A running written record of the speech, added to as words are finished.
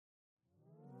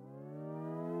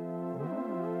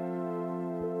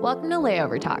Welcome to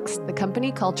Layover Talks, the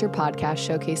company culture podcast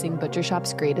showcasing Butcher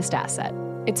Shop's greatest asset,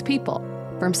 its people.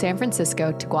 From San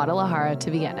Francisco to Guadalajara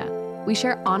to Vienna, we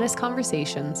share honest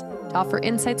conversations to offer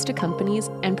insights to companies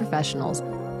and professionals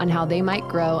on how they might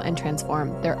grow and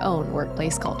transform their own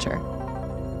workplace culture.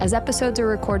 As episodes are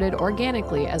recorded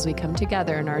organically as we come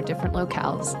together in our different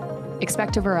locales,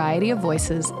 expect a variety of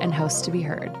voices and hosts to be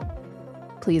heard.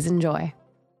 Please enjoy.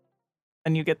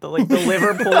 And you get the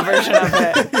Liverpool version of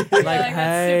it. Like,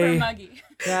 hey, super muggy.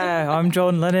 yeah, I'm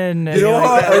John Lennon. And You know you're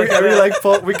what? like, I really like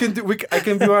Paul. I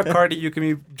can be Mark Hardy. You can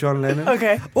be John Lennon.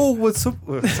 Okay. Oh, what's up?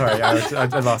 Sorry,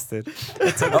 I lost it.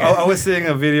 It's okay. I was seeing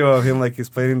a video of him like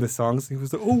explaining the songs. He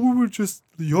was like, "Oh, we were just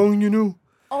young, you know."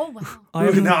 Oh, wow. I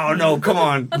am, No, come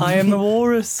on. I am the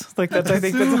walrus. Like that's, I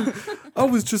think that's. I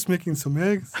was just making some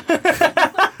eggs, and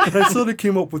I sort of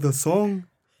came up with a song.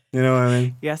 You know what I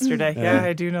mean? Yesterday. Yeah. Yeah,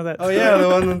 I do know that. Oh yeah, the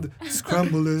one on the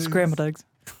scrambled eggs. Scrambled eggs.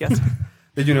 Yes.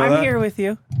 Did you know that? I'm here with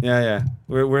you. Yeah.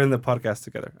 We're in the podcast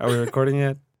together. Are we recording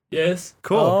yet? Yes.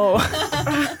 Cool.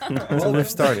 Oh. So we've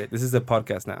started. This is the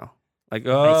podcast now. Like,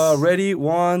 Nice. ready?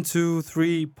 1, 2,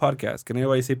 3, podcast. Can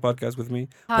anybody say podcast with me?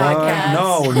 Podcast.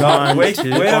 No. Wait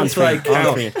until I On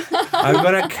count. I'm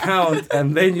gonna count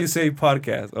and then you say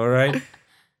podcast. All right.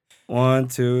 1,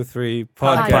 2, 3,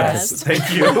 podcast. Podcast.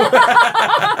 Thank you.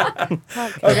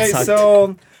 Okay,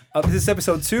 so this is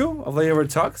episode 2 of Layover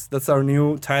Talks. That's our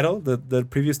new title. The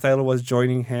previous title was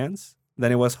Joining Hands.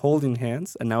 Then it was Holding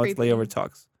Hands, and now it's Creepy. Layover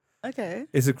Talks. Okay.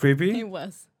 Is it creepy? It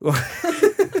was.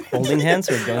 Holding hands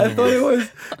or joining I thought it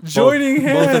hands? was joining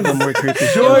hands. Both of them were creepy.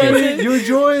 You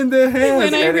join the hands.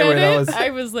 When I Anyway, read that it, I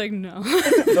was like, no.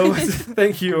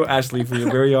 thank you, Ashley, for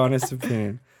your very honest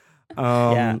opinion.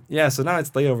 Yeah, so now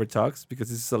it's Layover Talks because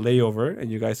this is a layover and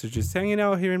you guys are just hanging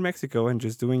out here in Mexico and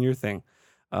just doing your thing.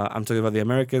 I'm talking about the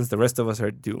Americans. The rest of us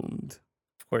are doomed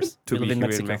Of course, to we be live here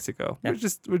in in Mexico. Yeah.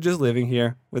 We're just living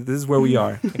here. But this is where we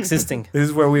are. Existing. This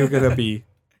is where we're gonna be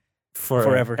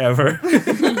forever.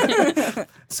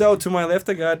 So to my left,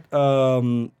 I got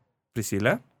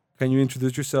Priscila. Can you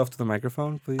introduce yourself to the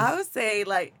microphone, please? I would say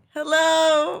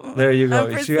hello. There you go.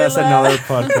 I'm She has Priscila. another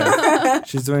podcast.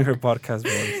 She's doing her podcast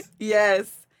voice.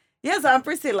 Yes. I'm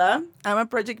Priscila. I'm a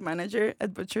project manager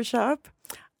at Butcher Shop,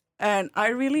 and I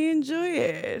really enjoy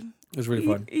it. It's really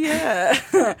fun. Yeah,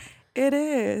 it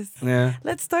is. Yeah.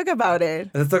 Let's talk about it.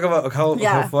 Let's talk about how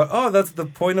fun. Oh, that's the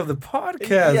point of the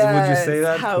podcast. Would you say Yes,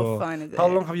 that? How Cool. fun is it? How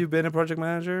long have you been a project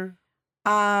manager?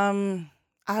 I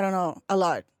don't know. A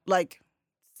lot. Like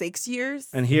 6 years.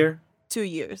 And here? 2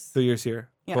 years. 2 years here.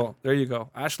 Yeah. Cool. There you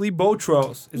go. Ashley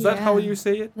Botros. Is that how Yeah. you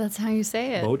say it? That's how you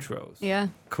say it. Botros. Yeah.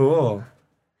 Cool.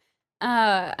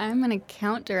 I'm an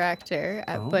account director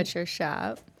at Oh. Butcher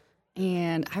Shop,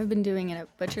 and I've been doing it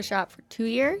at Butcher Shop for 2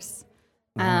 years.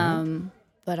 Mhm.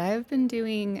 But I've been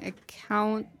doing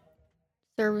account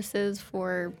services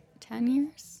for 10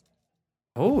 years.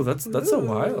 Oh, that's a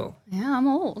while. Yeah, I'm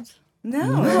old.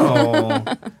 No. No.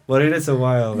 But it is a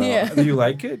while though. Yeah. Do you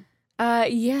like it?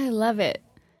 Yeah, I love it.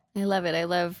 I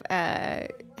love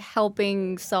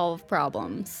helping solve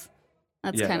problems.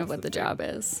 That's Yeah, kind of that's what the the thing. job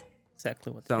is.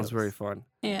 Exactly what Sounds that very was. fun.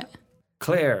 Yeah.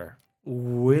 Claire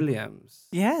Williams.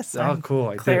 Yes. Oh, I'm cool.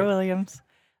 I Claire did. Williams.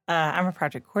 I'm a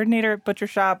project coordinator at Butcher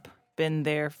Shop. Been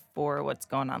there for what's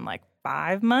going on like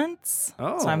 5 months.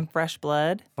 Oh. So I'm fresh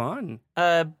blood. Fun.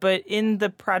 But in the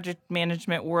project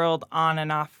management world, on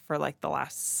and off for like the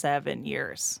last 7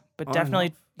 years. But On and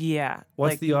definitely, yeah.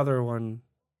 What's like, the other one?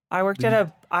 I worked at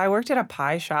a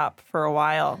pie shop for a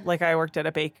while. Like I worked at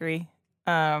a bakery.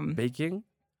 Baking?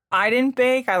 I didn't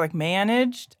bake. I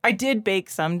managed. I did bake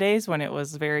some days when it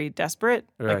was very desperate.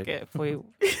 Right. Like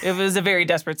if it was a very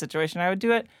desperate situation, I would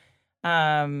do it.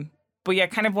 But yeah,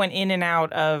 kind of went in and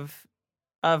out of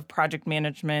project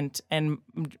management and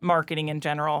marketing in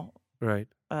general Right.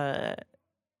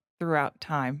 throughout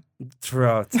time.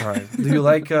 Throughout time. Do you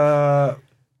like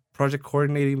project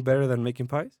coordinating better than making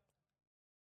pies?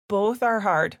 Both are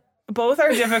hard. Both are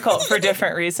difficult for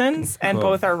different reasons, and Cool.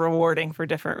 both are rewarding for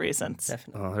different reasons.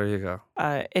 Definitely. Oh, there you go.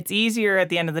 It's easier at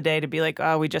the end of the day to be like,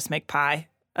 oh, we just make pie,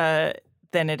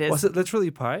 than it is. Was it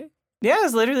literally pie? Yeah,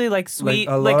 it's literally like sweet,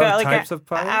 a lot of like types of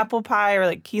pie? apple pie or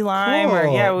like key lime, or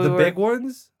Cool. yeah, we the were big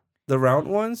ones, the round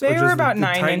ones, They or were just about the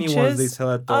 9 tiny ones they inches.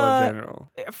 sell at Dollar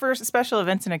General. for special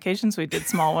events and occasions. We did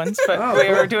small ones, but Oh, we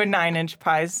cool. were doing 9-inch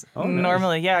pies Oh, nice.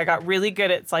 normally. Yeah, I got really good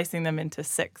at slicing them into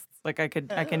sixths. Like I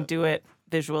can do it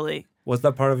visually. Was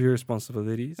that part of your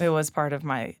responsibilities? It was part of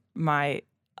my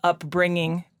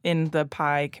upbringing in the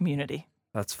pie community.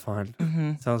 That's fun.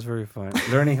 hmm Sounds very fun.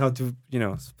 Learning how to,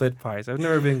 split pies. I've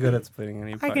never been good at splitting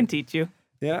any pies. I can teach you.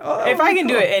 Yeah. Oh, If I can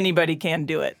do cool. it, anybody can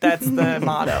do it. That's the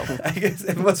motto. I guess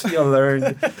it must be a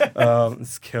learned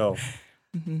skill.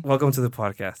 Welcome to the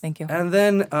podcast. Thank you. And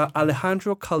then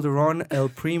Alejandro Calderon El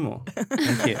Primo.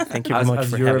 Thank you. Thank you very much As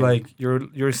for you're having like me.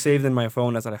 you're saved in my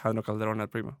phone as Alejandro Calderon El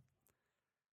Primo.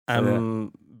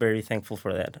 I'm very thankful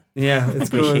for that. Yeah, it's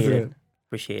cool. Appreciate isn't it. it?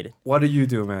 Appreciate it. What do you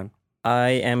do, man? I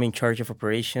am in charge of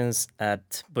operations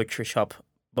at Butcher Shop,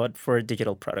 but for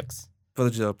digital products. For the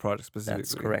digital product specifically.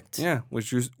 That's correct. Yeah,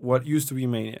 what used to be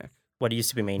Maniac. What used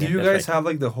to be Maniac. Do you that's guys right. have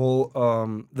like the whole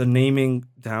the naming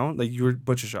down? Like your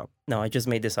butcher shop. No, I just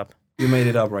made this up. You made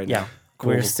it up right Yeah. now. Cool.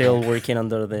 We're still working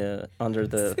under the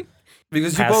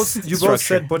because past you both structure.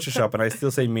 said butcher shop and I still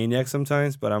say Maniac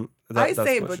sometimes, but I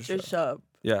say butcher shop.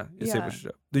 Yeah, you say Yeah. butcher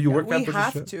shop. Do you work We at butcher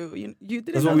have shop? to. You didn't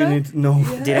That's know what we that? need to know.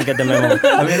 Yeah. didn't get the memo.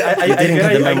 I mean, didn't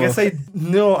get the I memo. guess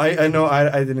I know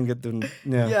I didn't get the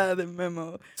yeah. Yeah, the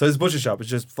memo. So it's butcher shop. It's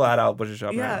just flat out butcher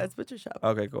shop. Yeah, now. it's butcher shop.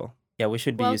 Okay, cool. Yeah, we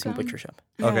should be using Welcome. Butcher Shop.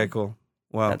 Okay, Yeah. cool.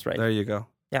 Wow, That's right. There you go.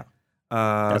 Yeah.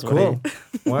 That's what cool.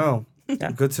 it Wow,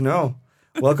 Yeah. good to know.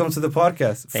 Welcome to the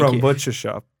podcast Thank from you. Butcher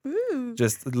Shop. Woo.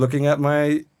 Just looking at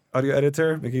my audio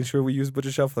editor, making sure we use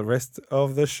Butcher Shop for the rest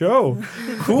of the show.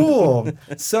 Cool.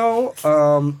 So,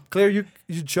 Claire, you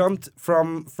jumped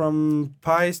from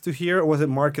pies to here, or was it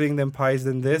marketing then pies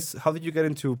then this? How did you get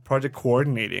into project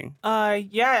coordinating?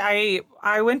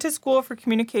 I went to school for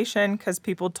communication because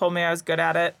people told me I was good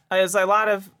at it. As a lot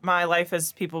of my life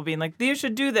is people being like, you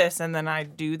should do this, and then I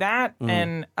do that.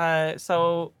 And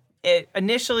so it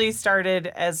initially started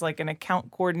as like an account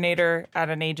coordinator at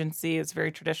an agency. It's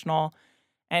very traditional,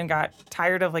 and got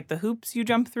tired of like the hoops you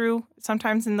jump through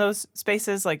sometimes in those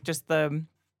spaces, like just the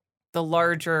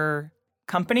larger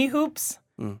company hoops.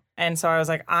 And so I was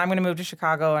like, I'm going to move to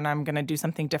Chicago and I'm going to do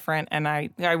something different. And I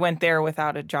went there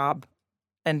without a job.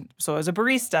 And so I was a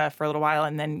barista for a little while.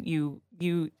 And then you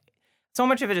so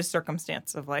much of it is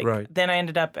circumstance of like, Right. Then I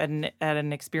ended up at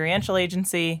an experiential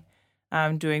agency,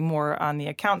 doing more on the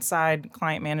account side,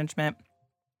 client management.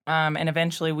 And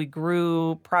eventually we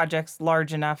grew projects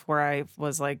large enough where I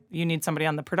was like, you need somebody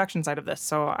on the production side of this.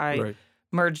 So I Right.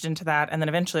 merged into that. And then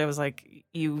eventually I was like,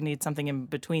 you need something in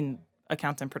between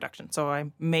accounts and production. So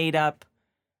I made up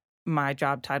my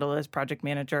job title as project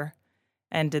manager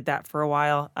and did that for a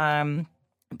while.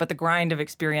 But the grind of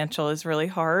experiential is really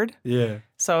hard. Yeah.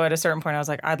 So at a certain point I was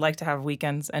like, I'd like to have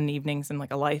weekends and evenings and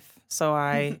like a life. So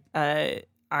I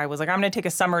was like, I'm going to take a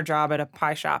summer job at a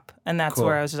pie shop. And that's Cool.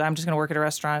 where I'm just going to work at a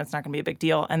restaurant. It's not going to be a big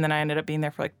deal. And then I ended up being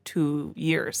there for like 2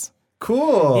 years.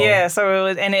 Cool. Yeah, so it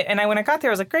was, and when I got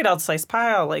there, I was like, great, I'll slice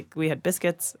pie. We had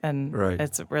biscuits, and Right.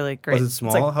 it's really great. Was it It's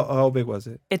small? like, How big was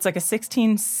it? it's like a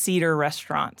 16-seater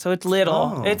restaurant, so it's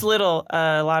little. Oh. It's little.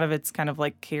 A lot of it's kind of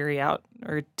like carry out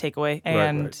or takeaway.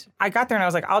 And right. I got there and I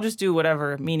was like, I'll just do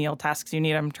whatever menial tasks you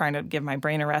need. I'm trying to give my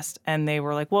brain a rest. And they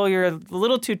were like, well, you're a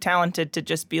little too talented to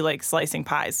just be like slicing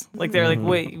pies. Like they're like,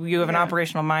 wait, you have an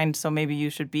operational mind, so maybe you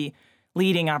should be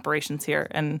leading operations here.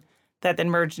 And that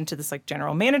then merged into this like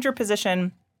general manager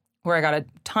position, where I got a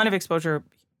ton of exposure,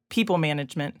 people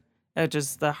management, which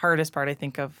is the hardest part, I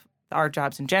think, of our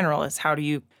jobs in general, is how do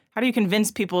you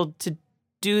convince people to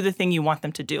do the thing you want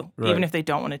them to do, Right. even if they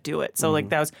don't want to do it. So like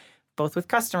that was both with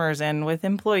customers and with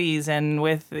employees and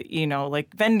with,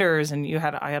 like vendors, and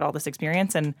I had all this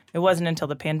experience. And it wasn't until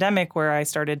the pandemic where I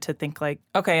started to think like,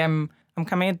 okay, I'm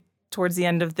coming towards the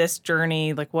end of this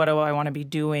journey, like what do I want to be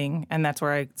doing? And that's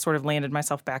where I sort of landed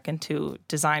myself back into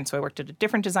design. So I worked at a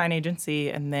different design agency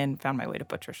and then found my way to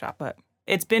Butcher Shop. But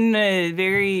it's been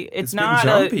it's been not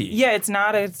jumpy. it's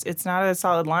not a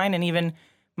solid line. And even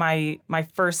my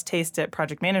first taste at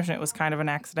project management was kind of an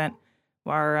accident,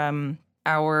 where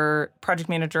our project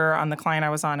manager on the client I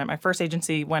was on at my first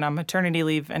agency went on maternity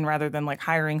leave, and rather than like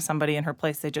hiring somebody in her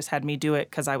place, they just had me do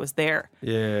it because I was there.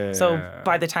 Yeah. So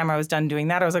by the time I was done doing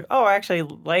that, I was like, oh, I actually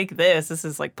like this. This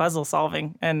is like puzzle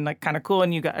solving and like kind of cool.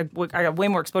 And I got way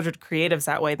more exposure to creatives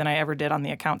that way than I ever did on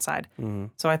the account side. Mhm.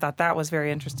 So I thought that was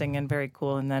very interesting and very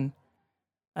cool. And then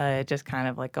it just kind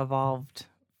of like evolved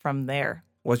from there.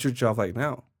 What's your job like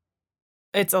now?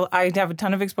 I have a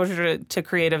ton of exposure to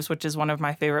creatives, which is one of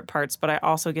my favorite parts, but I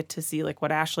also get to see like what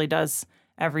Ashley does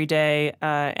every day.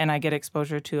 And I get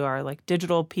exposure to our like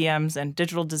digital PMs and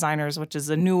digital designers, which is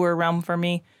a newer realm for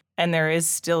me. And there is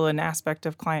still an aspect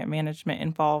of client management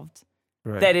involved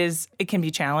Right. that it can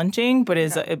be challenging, but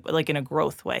is like in a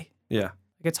growth way. Yeah.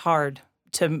 Like it's hard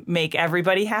to make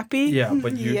everybody happy. Yeah,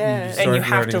 but you Yeah. And you start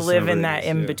have to learning live some in of that this,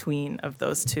 in yeah. between of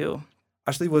those two.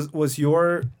 Actually, was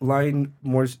your line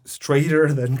more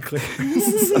straighter than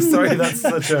Claire's? Sorry, that's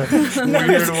such a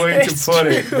weird way to put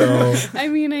it, though. I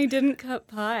mean, I didn't cut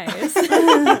pies.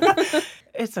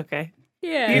 It's okay.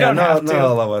 Yeah. You don't not, have to. not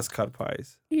all of us cut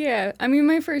pies. Yeah. I mean,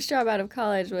 my first job out of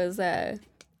college was I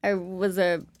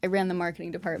ran the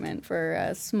marketing department for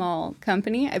a small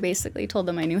company. I basically told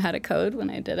them I knew how to code when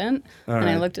I didn't, All and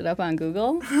I right. looked it up on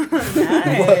Google. Nice.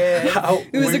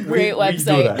 It was a great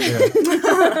website.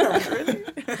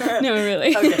 No,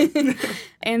 really. Okay.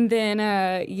 And then,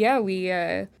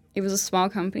 it was a small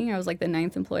company. I was like the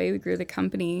 9th employee. We grew the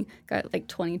company, got like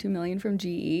 $22 million from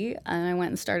GE, and I went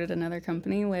and started another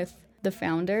company with the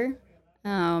founder,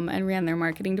 and ran their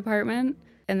marketing department.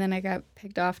 And then I got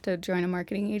picked off to join a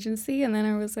marketing agency, and then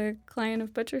I was a client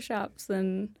of butcher shops,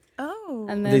 and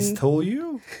then They stole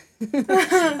you?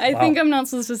 I think I'm not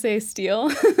supposed to say steal.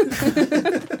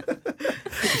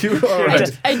 You are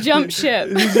right. I jumped ship.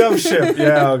 You jump ship.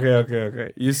 Yeah,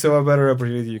 okay. You saw a better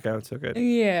opportunity, you kind of took it.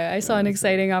 Yeah, I saw an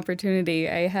exciting opportunity.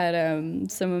 I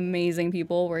had some amazing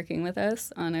people working with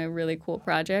us on a really cool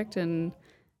project, and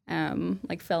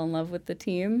fell in love with the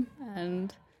team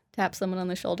and tapped someone on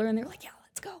the shoulder, and they were like, "Yeah,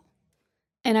 let's go."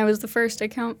 And I was the first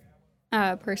account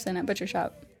person at Butcher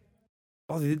Shop.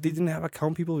 Oh, they didn't have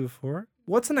account people before?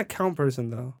 What's an account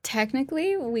person, though?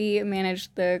 Technically, we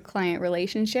manage the client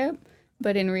relationship,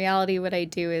 but in reality, what I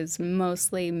do is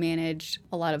mostly manage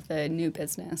a lot of the new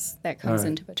business that comes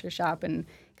into Butcher Shop, and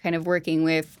kind of working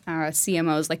with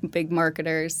CMOs, like big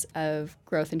marketers of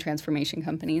growth and transformation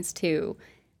companies, to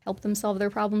help them solve their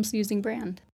problems using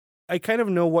brand. I kind of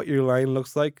know what your line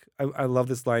looks like. I love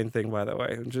this line thing, by the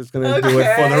way. I'm just going to do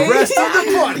it for the rest of the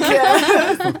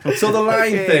podcast. So the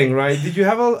line thing, right? Did you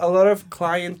have a lot of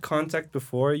client contact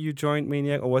before you joined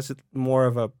Maniac, or was it more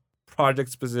of a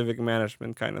project-specific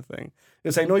management kind of thing?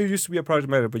 Because I know you used to be a project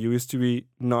manager, but you used to be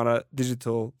not a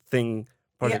digital thing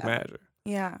project manager.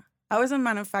 Yeah. I was in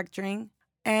manufacturing,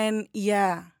 and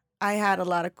I had a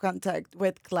lot of contact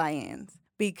with clients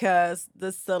because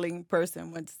the selling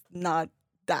person was not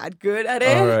that good at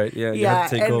it. All right, yeah, you had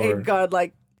to take and over. it got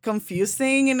like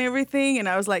confusing and everything, and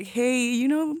I was like, hey,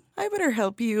 I better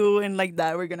help you, and like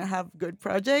that we're gonna have good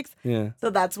projects. Yeah. So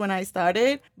that's when I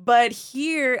started. But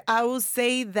here I will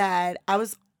say that I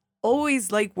was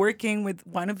always like working with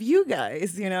one of you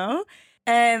guys,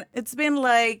 and it's been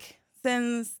like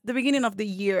since the beginning of the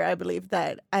year, I believe,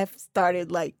 that I've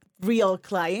started like real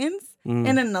clients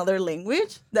in another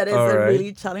language that is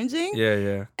really challenging.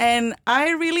 Yeah. And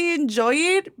I really enjoy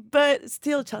it, but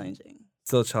still challenging.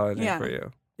 Still challenging for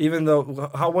you. Even though,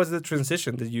 how was the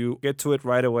transition? Did you get to it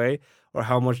right away? Or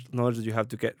how much knowledge did you have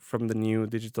to get from the new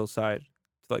digital side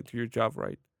to do your job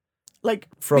right? Like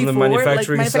from before, the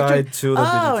manufacturing side to the digital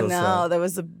side? Oh, no, that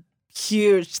was a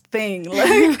huge thing.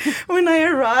 Like when I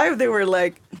arrived, they were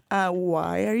like,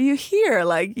 why are you here?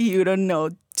 Like, you don't know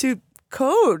to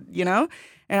code,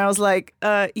 And I was like,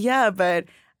 yeah, but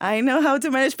I know how to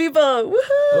manage people.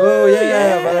 Woohoo! Oh,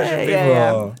 yeah, managing people.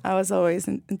 Yeah. I was always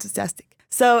enthusiastic.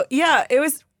 So, yeah, it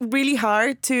was really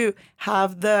hard to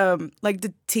have the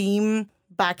team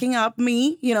backing up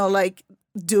me,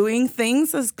 doing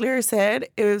things, as Claire said.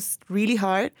 It was really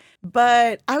hard.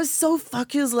 But I was so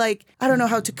focused, I don't know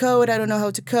how to code.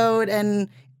 And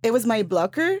it was my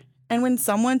blocker. And when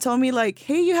someone told me,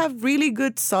 hey, you have really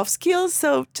good soft skills,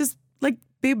 so just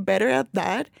be better at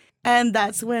that. And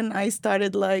that's when I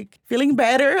started feeling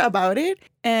better about it.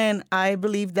 And I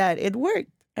believe that it worked.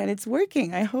 And it's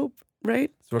working, I hope, right?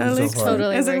 It's working Alex? so far.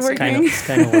 Totally Is it works. working? It's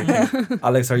kind of working.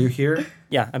 Alex, are you here?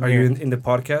 Yeah, I'm Are here. you in the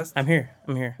podcast? I'm here.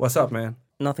 What's up, man?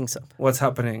 Nothing's up. What's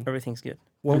happening? Everything's good.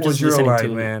 What I'm was just your listening line,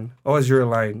 to- man? What was your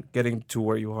line getting to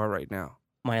where you are right now?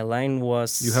 My line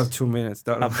was... You have 2 minutes.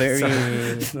 a very...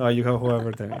 No, you have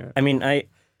whoever there. Yeah. I mean,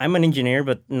 I'm an engineer,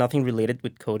 but nothing related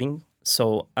with coding.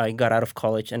 So I got out of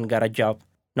college and got a job.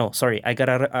 No, sorry. I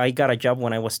got a job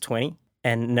when I was 20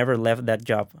 and never left that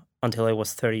job until I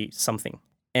was 30-something.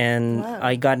 And Wow.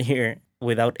 I got here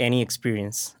without any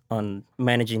experience on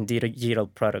managing digital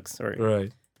products or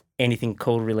Right. anything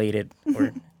code-related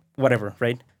or whatever,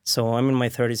 right? So I'm in my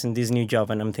 30s in this new job,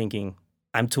 and I'm thinking,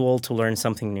 I'm too old to learn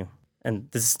something new. And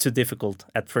this is too difficult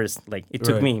at first. It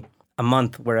took Right. me a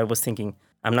month where I was thinking,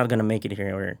 I'm not going to make it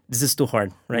here, or this is too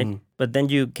hard, right? Mhm. But then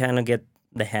you kind of get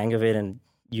the hang of it, and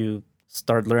you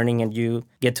start learning, and you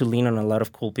get to lean on a lot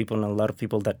of cool people and a lot of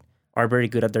people that are very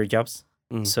good at their jobs.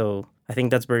 Mm. So I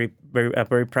think that's a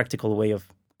very practical way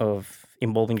of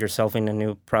involving yourself in a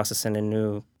new process and a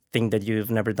new thing that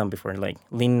you've never done before,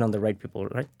 leaning on the right people,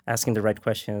 right? Asking the right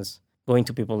questions, going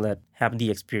to people that have the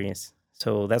experience.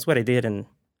 So that's what I did, and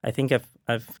I think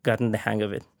I've gotten the hang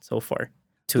of it so far.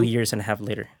 2 years and a half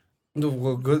later. No,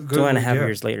 well, good. 2.5 yeah.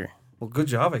 years later. Well, good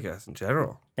job, I guess, in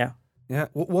general. Yeah. Yeah.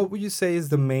 What would you say is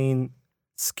the main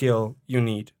skill you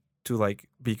need to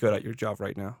be good at your job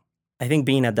right now? I think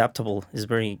being adaptable is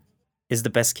very is the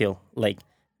best skill. Like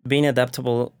being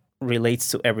adaptable relates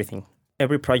to everything.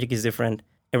 Every project is different.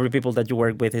 Every people that you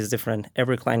work with is different.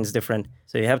 Every client is different.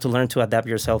 So you have to learn to adapt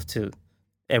yourself to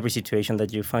every situation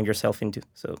that you find yourself into.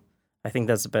 So I think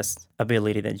that's the best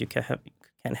ability that you can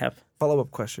have. Follow-up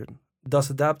question. Does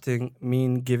adapting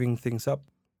mean giving things up?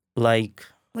 Like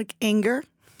anger.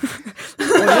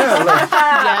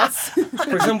 Yes.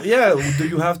 For example, do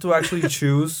you have to actually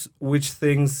choose which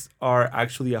things are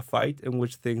actually a fight and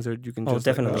which things are you can just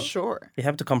definitely. Sure. you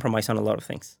have to compromise on a lot of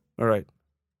things. All right.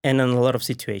 And in a lot of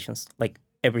situations, like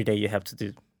every day you have to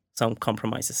do some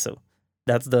compromises. So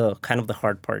that's the kind of the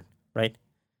hard part, right?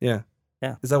 Yeah.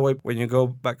 Yeah. Is that why when you go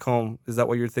back home, is that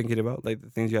what you're thinking about? Like the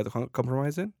things you have to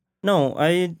compromise in? No,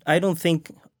 I don't think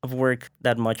of work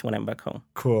that much when I'm back home.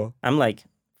 Cool. I'm like,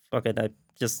 fuck it, I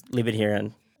just leave it here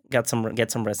and get some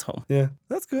rest home. Yeah.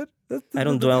 That's good. I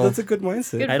don't dwell. That's a good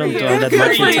mindset. Good I don't for dwell you. that Good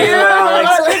much for into you, it.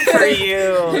 Alex. Good for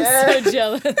you. I'm so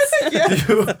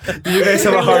jealous. Do you guys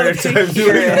have a harder time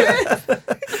doing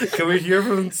that? Can we hear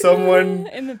from someone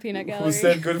In the peanut gallery. who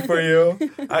said good for you?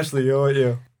 Ashley, what about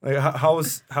you? Like,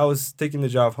 how's taking the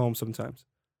job home sometimes?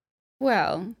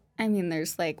 Well, I mean,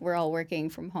 there's like, we're all working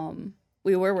from home.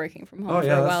 We were working from home Oh, for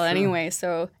yeah, a that's while true. anyway,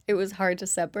 so it was hard to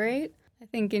separate. I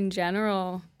think in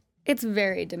general, it's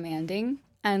very demanding.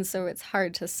 And so it's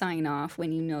hard to sign off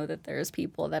when you know that there's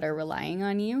people that are relying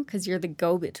on you because you're the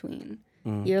go-between.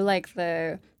 You're like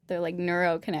the like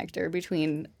neuro connector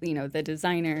between, you know, the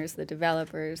designers, the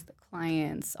developers, the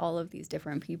clients, all of these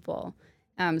different people.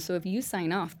 So if you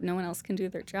sign off, no one else can do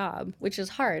their job, which is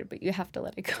hard, but you have to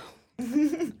let it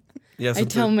go. Yes, I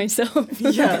tell myself.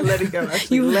 Yeah, let it go.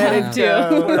 Actually. You let have it to.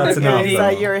 go. That's enough,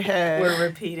 Inside though. your head. We're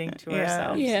repeating to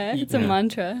ourselves. Yeah, it's a Yeah.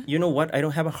 mantra. You know what? I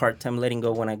don't have a hard time letting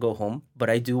go when I go home, but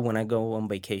I do when I go on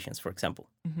vacations, for example.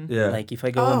 Yeah. Like if I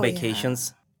go Oh, on yeah.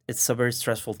 vacations, it's a very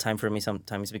stressful time for me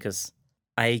sometimes because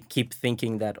I keep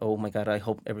thinking that, oh my God, I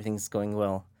hope everything's going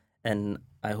well and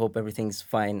I hope everything's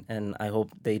fine and I hope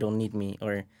they don't need me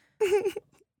or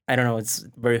I don't know. It's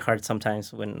very hard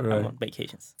sometimes when Right. I'm on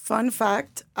vacations. Fun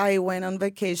fact, I went on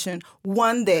vacation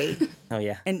one day Oh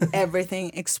yeah. and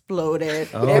everything exploded.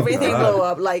 Oh, everything God. blew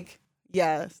up like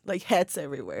heads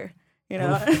everywhere. You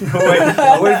know?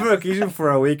 I went for vacation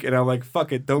for a week and I'm like,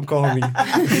 fuck it, don't call me.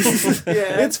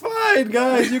 Yeah. It's fine,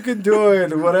 guys. You can do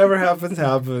it. Whatever happens,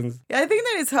 happens. I think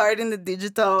that it's hard in the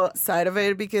digital side of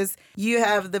it because you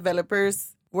have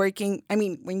developers working. I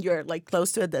mean, when you're like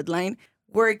close to a deadline,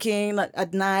 working like,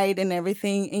 at night and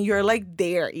everything, and you're like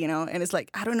there, you know, and it's like,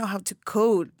 I don't know how to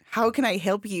code. How can I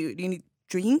help you? Do you need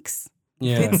drinks,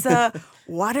 pizza,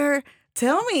 water?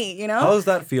 Tell me, you know? How does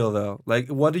that feel though? Like,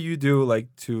 what do you do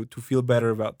like to feel better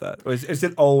about that? Or is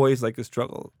it always like a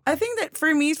struggle? I think that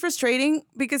for me it's frustrating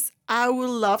because I would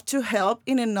love to help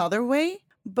in another way,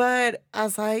 but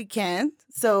as I can't.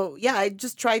 So yeah, I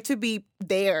just try to be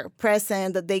there,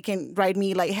 present, that they can write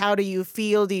me like, how do you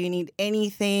feel? Do you need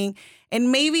anything? And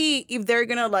maybe if they're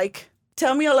gonna like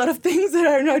tell me a lot of things that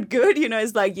are not good, you know,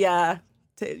 it's like, yeah,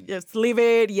 just leave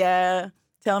it. Yeah.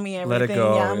 Tell me Let it everything.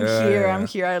 go. Yeah, I'm Yeah, here. yeah. I'm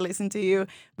here. I listen to you.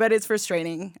 But it's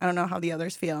frustrating. I don't know how the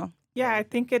others feel. Yeah, I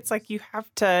think it's like you have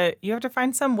to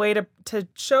find some way to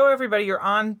show everybody you're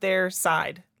on their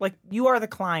side. Like you are the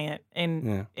client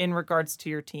in regards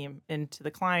to your team, and to the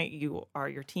client you are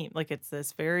your team. Like it's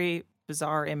this very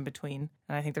bizarre in between.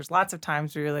 And I think there's lots of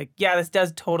times where you're like, yeah, this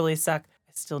does totally suck.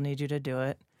 I still need you to do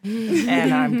it.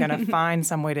 And I'm going to find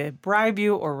some way to bribe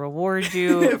you or reward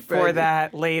you for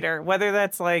that later. Whether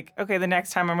that's like, okay, the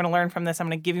next time I'm going to learn from this, I'm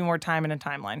going to give you more time in a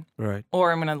timeline. Right.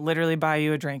 Or I'm going to literally buy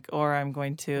you a drink. Or I'm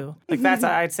going to, like, that's,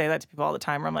 I'd say that to people all the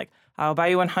time where I'm like, I'll buy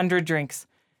you 100 drinks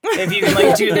if you can,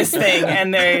 like, do this thing.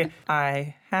 And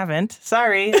I haven't.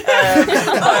 Sorry.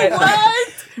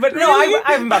 But no,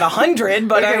 I'm about 100,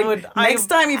 but Okay, next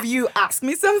time if you ask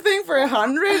me something for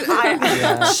 100,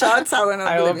 shots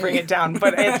I will bring it down.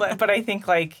 But I think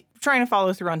like trying to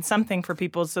follow through on something for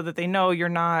people so that they know you're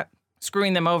not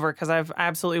screwing them over. Because I've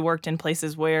absolutely worked in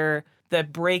places where the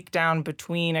breakdown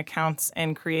between accounts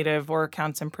and creative or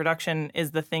accounts and production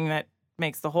is the thing that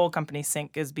makes the whole company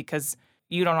sink, is because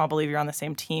you don't all believe you're on the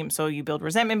same team. So you build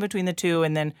resentment between the two,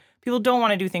 and then people don't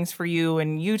want to do things for you,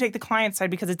 and you take the client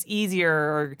side because it's easier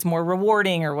or it's more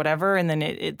rewarding or whatever. And then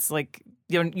it's like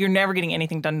you're never getting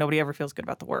anything done. Nobody ever feels good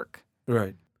about the work.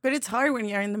 Right. But it's hard when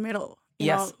you're in the middle. You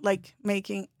Yes. know, like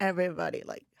making everybody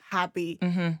like happy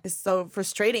Mm-hmm. is so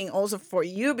frustrating also for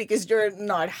you because you're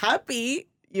not happy.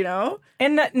 you know?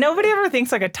 And nobody ever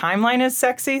thinks like a timeline is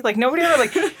sexy. Like nobody ever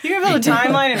like, you can build a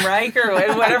timeline in Wrike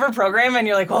or whatever program and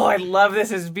you're like, oh, I love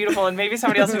this. It's beautiful. And maybe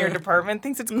somebody else in your department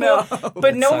thinks it's cool. No.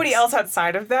 But nobody else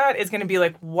outside of that is going to be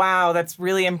like, wow, that's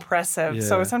really impressive. Yeah.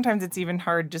 So sometimes it's even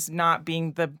hard just not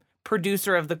being the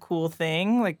producer of the cool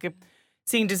thing. Like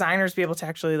seeing designers be able to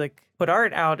actually like put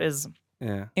art out is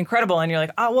incredible. And you're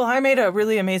like, oh, well, I made a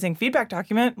really amazing feedback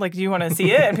document. Like, do you want to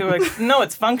see it? And people are like, no,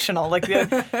 it's functional. Like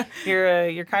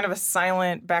you're kind of a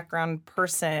silent background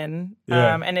person.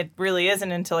 Yeah. And it really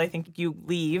isn't until I think you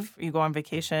leave, you go on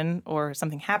vacation or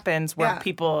something happens where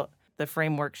the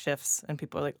framework shifts and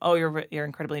people are like, oh, you're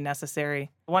incredibly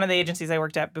necessary. One of the agencies I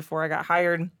worked at before I got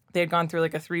hired, they had gone through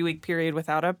like a 3-week period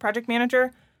without a project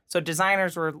manager. So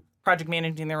designers were project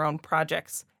managing their own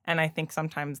projects. And I think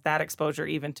sometimes that exposure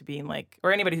even to being like,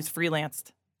 or anybody who's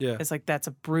freelanced is like, that's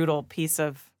a brutal piece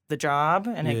of the job.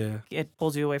 And it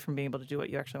pulls you away from being able to do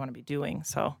what you actually want to be doing.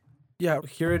 So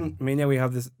here in Mania, we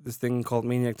have this thing called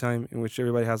Maniac Time in which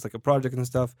everybody has like a project and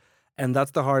stuff. And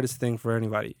that's the hardest thing for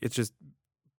anybody. It's just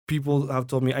people have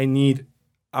told me I need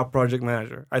a project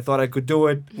manager. I thought I could do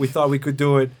it. We thought we could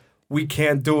do it. We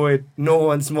can't do it. No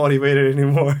one's motivated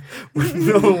anymore.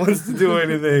 No one wants to do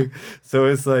anything. So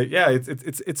it's like,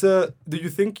 it's a. Do you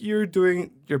think you're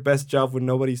doing your best job when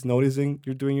nobody's noticing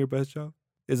you're doing your best job?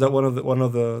 Is that one of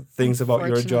the things about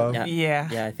your job? Yeah,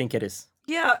 I think it is.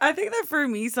 Yeah, I think that for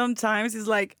me sometimes it's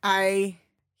like I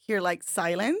hear like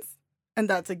silence, and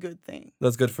that's a good thing.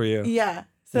 That's good for you. Yeah.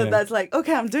 So that's like,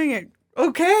 okay, I'm doing it.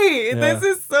 Okay, this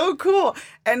is so cool.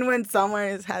 And when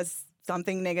someone has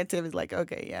something negative, is like,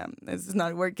 okay, this is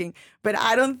not working. But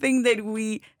I don't think that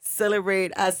we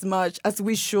celebrate as much as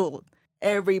we should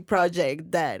every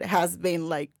project that has been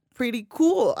like pretty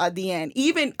cool at the end.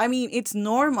 Even, I mean, it's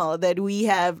normal that we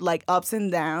have like ups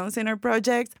and downs in our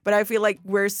projects, but I feel like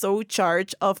we're so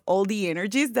charged of all the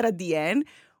energies that at the end,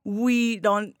 we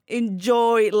don't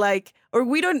enjoy like, or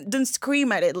we don't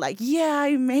scream at it like, yeah,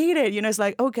 I made it. You know, it's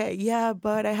like, okay, yeah,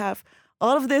 but I have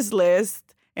all of this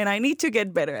list and I need to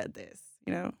get better at this,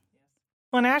 you know?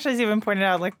 Well, and Ashley's even pointed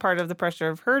out, like, part of the pressure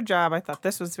of her job, I thought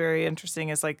this was very interesting,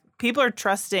 is, like, people are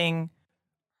trusting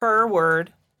her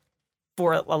word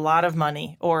for a lot of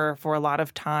money or for a lot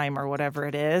of time or whatever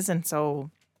it is. And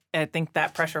so I think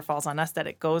that pressure falls on us that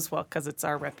it goes well because it's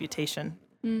our reputation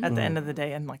at the end of the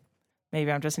day. And, like,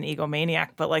 maybe I'm just an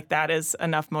egomaniac, but, like, that is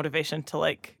enough motivation to,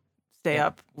 like, stay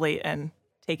up late and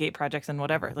take 8 projects and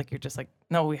whatever. Like, you're just like,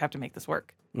 no, we have to make this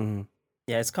work. Mm-hmm.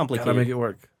 Yeah, it's complicated. Gotta make it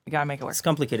work. You gotta make it work. It's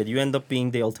complicated. You end up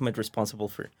being the ultimate responsible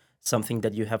for something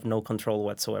that you have no control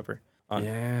whatsoever on.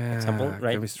 Yeah, example,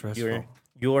 right? Can be stressful.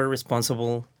 You are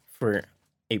responsible for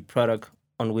a product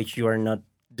on which you are not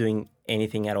doing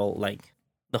anything at all, like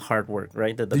the hard work,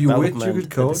 right? The Do you wish development, you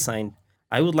could code? the design.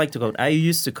 I would like to code. I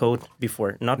used to code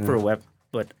before, not for web,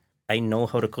 but I know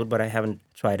how to code, but I haven't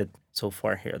tried it so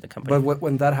far here at the company. But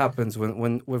when that happens,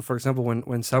 when for example,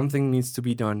 when something needs to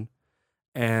be done,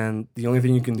 and the only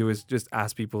thing you can do is just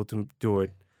ask people to do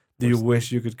it, do you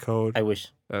wish you could code? I wish.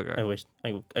 Okay. I wish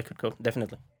I could code,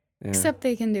 definitely. Yeah. Except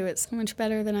they can do it so much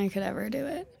better than I could ever do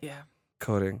it. Yeah.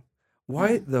 Coding.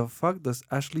 Why the fuck does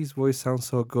Ashley's voice sound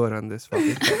so good on this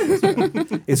fucking podcast,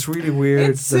 man? It's really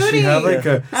weird. It's Does she have like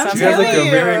a I'm she has like a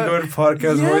telling very you. good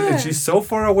podcast voice, and she's so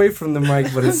far away from the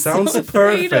mic, but it sounds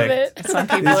Afraid of perfect. it. Some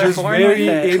people It's are just born very with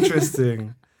it.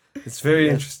 interesting. It's very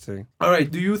interesting. All right.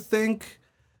 Do you think,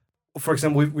 for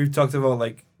example, we've talked about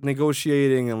like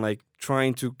negotiating and like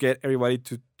trying to get everybody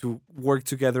to work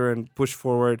together and push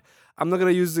forward. I'm not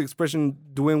gonna use the expression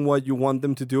doing what you want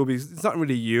them to do because it's not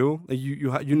really you. Like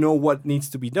you know what needs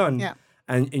to be done,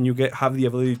 and you have the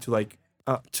ability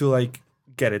to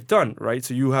get it done, right?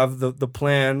 So you have the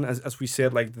plan, as we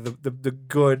said, like the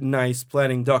good, nice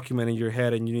planning document in your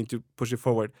head, and you need to push it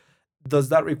forward. Does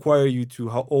that require you to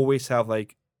always have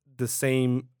like the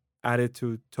same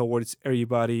attitude towards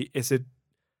everybody? Is it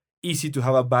easy to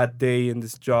have a bad day in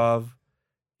this job?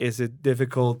 Is it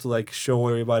difficult to like show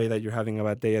everybody that you're having a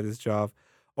bad day at this job?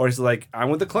 Or is it like,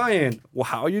 I'm with the client. Well,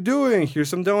 how are you doing? Here's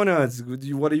some donuts. What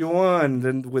do you want? And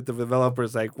then with the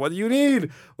developers, like, what do you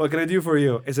need? What can I do for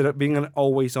you? Is it being an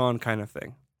always on kind of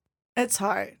thing? It's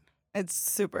hard. It's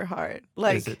super hard. Is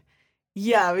Like, it?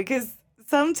 yeah, because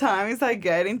sometimes I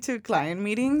get into client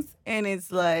meetings and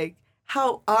it's like,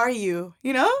 how are you?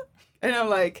 You know? And I'm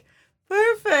like,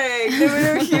 perfect. They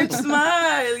with a huge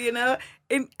smile, you know?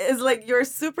 It's like you're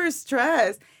super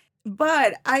stressed.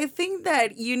 But I think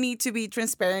that you need to be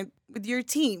transparent with your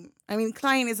team. I mean,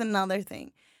 client is another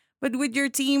thing. But with your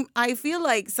team, I feel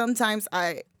like sometimes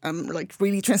I'm like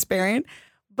really transparent,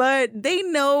 but they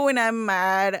know when I'm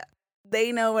mad.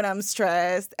 They know when I'm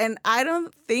stressed. And I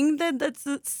don't think that that's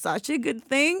such a good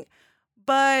thing.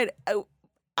 But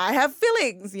I have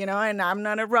feelings, you know, and I'm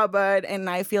not a robot. And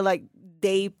I feel like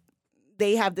they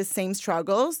have the same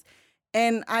struggles.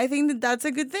 And I think that that's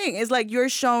a good thing. It's like you're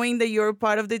showing that you're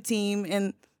part of the team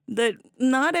and that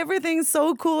not everything's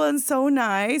so cool and so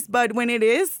nice. But when it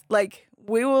is, like,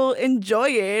 we will enjoy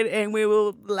it and we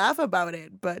will laugh about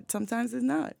it. But sometimes it's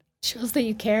not. Shows that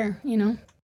you care, you know?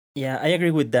 Yeah, I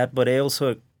agree with that, but I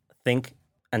also think,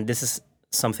 and this is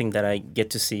something that I get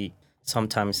to see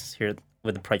sometimes here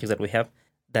with the projects that we have,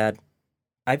 that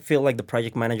I feel like the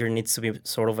project manager needs to be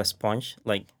sort of a sponge.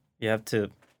 Like, you have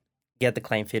to get the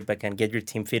client feedback and get your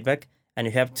team feedback, and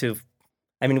you have to,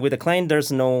 I mean, with the client,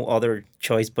 there's no other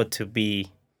choice but to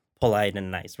be polite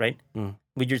and nice, right?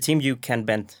 With your team, you can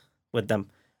bend with them,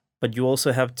 but you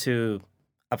also have to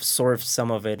absorb some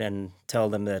of it and tell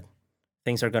them that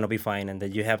things are going to be fine and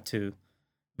that you have to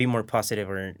be more positive,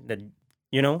 or that,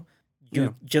 you know,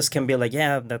 you just can be like,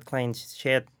 yeah, that client's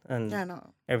shit and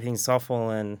everything's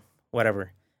awful and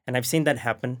whatever. And I've seen that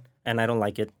happen and I don't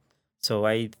like it. So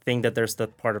I think that there's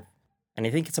that part of, and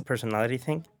I think it's a personality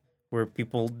thing where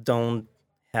people don't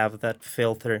have that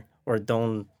filter or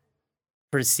don't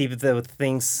perceive the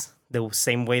things the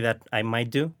same way that I might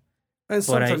do. And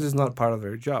sometimes it's not part of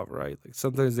their job, right? Like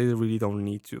sometimes they really don't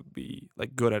need to be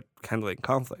like good at handling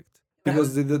conflict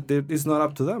because it's not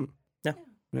up to them.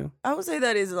 Yeah. I would say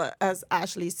that is, as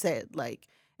Ashley said, like,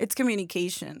 it's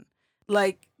communication.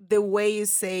 Like, the way you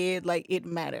say it, like, it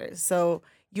matters. So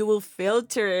you will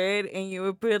filter it and you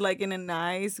will put it, like, in a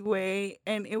nice way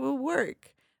and it will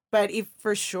work. But if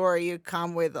for sure you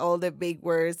come with all the big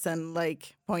words and,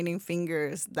 like, pointing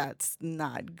fingers, that's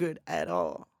not good at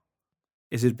all.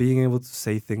 Is it being able to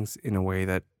say things in a way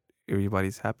that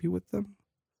everybody's happy with them?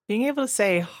 Being able to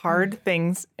say hard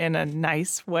things in a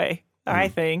nice way, I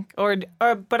think.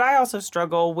 But I also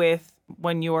struggle with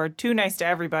when you are too nice to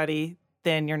everybody,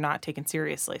 then you're not taken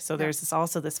seriously. So there's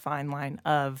also this fine line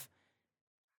of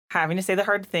having to say the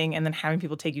hard thing and then having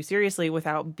people take you seriously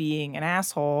without being an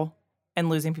asshole and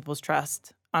losing people's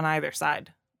trust on either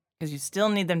side. Because you still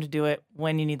need them to do it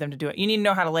when you need them to do it. You need to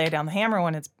know how to lay down the hammer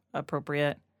when it's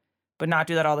appropriate, but not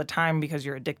do that all the time because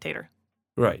you're a dictator.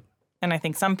 Right. And I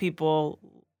think some people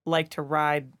like to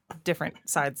ride different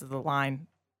sides of the line.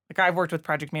 Like, I've worked with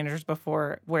project managers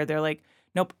before where they're like,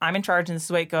 nope, I'm in charge and this is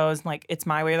the way it goes. And, like, it's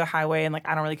my way or the highway. And, like,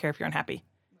 I don't really care if you're unhappy.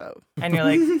 Oh. And you're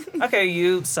like, okay,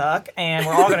 you suck. And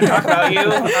we're all going to talk about you.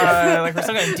 Like, we're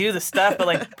still going to do the stuff, but,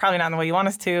 like, probably not in the way you want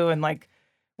us to. And, like,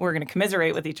 we're going to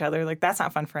commiserate with each other. Like, that's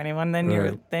not fun for anyone. Then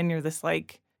you're this,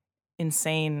 like,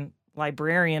 insane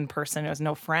librarian person who has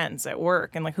no friends at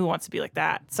work, and like, who wants to be like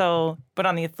that? So, but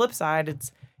on the flip side,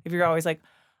 it's if you're always like,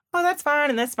 oh, that's fine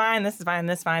and that's fine, this is fine,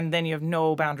 this is fine, then you have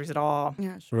no boundaries at all.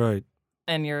 Yeah, sure. Right.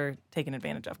 And you're taken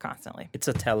advantage of constantly. It's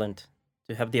a talent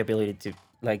to have the ability to,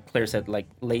 like Claire said, like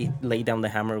lay down the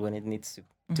hammer when it needs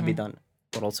to be done,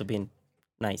 but also being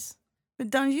nice. But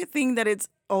don't you think that it's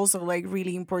also, like,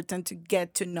 really important to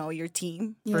get to know your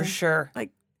team? For sure. Like,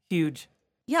 huge.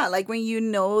 yeah, like when you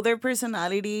know their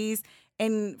personalities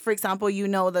and, for example, you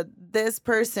know that this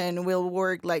person will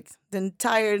work, like, the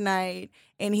entire night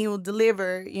and he will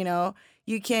deliver, you know,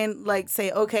 you can, like,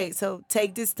 say, okay, so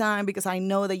take this time because I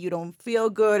know that you don't feel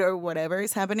good or whatever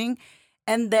is happening.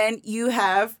 And then you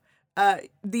have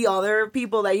the other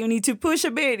people that you need to push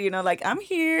a bit, you know, like, I'm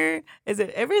here. Is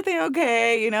it everything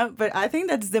okay? You know, but I think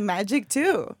that's the magic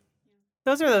too.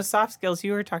 Those are those soft skills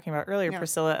you were talking about earlier,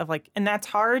 Priscilla, of like, and that's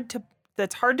hard to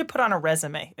put on a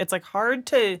resume. It's like hard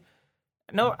to,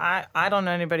 no, I don't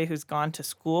know anybody who's gone to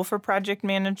school for project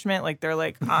management. Like, they're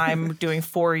like, I'm doing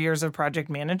 4 years of project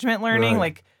management learning.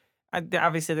 Right. Like,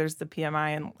 obviously there's the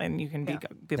PMI and you can be a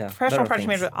professional project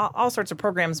manager, all sorts of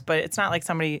programs, but it's not like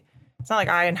it's not like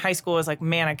I in high school was like,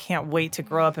 man, I can't wait to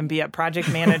grow up and be a project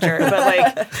manager. But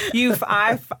like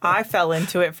I fell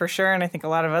into it for sure. And I think a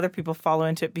lot of other people follow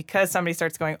into it because somebody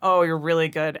starts going, oh, you're really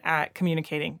good at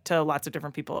communicating to lots of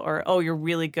different people, or, oh, you're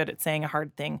really good at saying a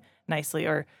hard thing nicely,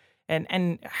 or,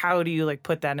 and how do you like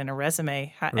put that in a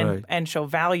resume and show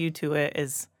value to it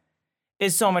is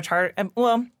so much harder. And,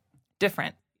 well,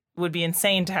 different. It would be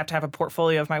insane to have a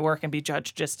portfolio of my work and be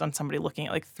judged just on somebody looking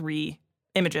at like 3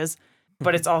 images.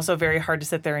 But it's also very hard to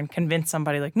sit there and convince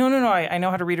somebody like, no, I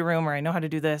know how to read a room, or I know how to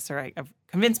do this, or I've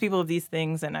convinced people of these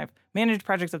things, and I've managed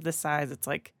projects of this size. It's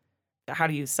like, how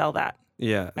do you sell that?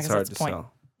 Yeah, it's hard to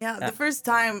sell. Yeah, the first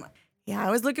time,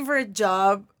 I was looking for a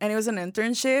job, and it was an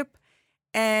internship.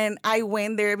 And I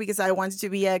went there because I wanted to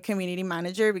be a community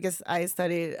manager because I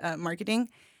studied marketing.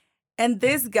 And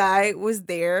this guy was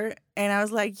there, and I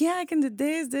was like, yeah, I can do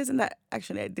this, and that.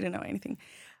 Actually, I didn't know anything.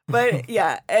 But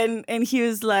yeah, and he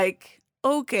was like,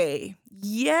 okay,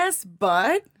 yes,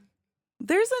 but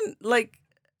there's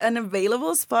an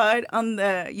available spot on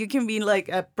you can be like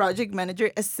a project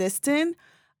manager assistant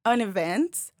on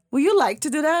events. Would you like to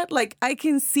do that? Like, I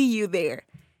can see you there.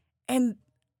 And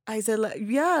I said, like,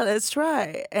 yeah, let's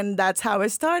try. And that's how it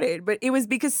started. But it was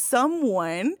because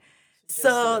someone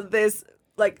saw this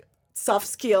like soft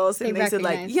skills and they said,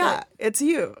 like, yeah, it's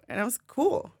you. And I was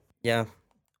cool. Yeah.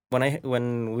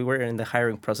 When we were in the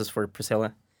hiring process for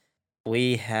Priscila,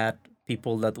 we had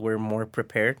people that were more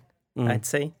prepared, I'd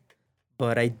say.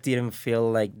 But I didn't feel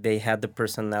like they had the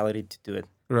personality to do it.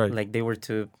 Right. Like they were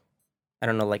too, I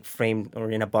don't know, like framed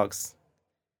or in a box.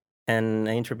 And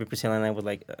I interviewed Priscila and I was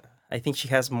like, I think she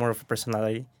has more of a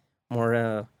personality,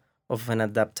 more of an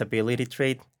adaptability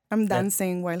trait. I'm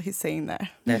dancing while he's saying that.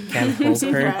 That can help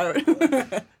her.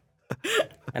 Proud.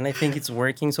 And I think it's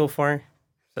working so far.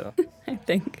 So I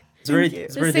think it's very The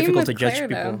same difficult with to judge Claire,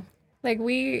 people. though.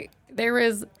 Like there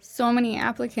was so many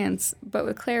applicants, but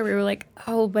with Claire, we were like,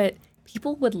 oh, but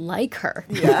people would like her.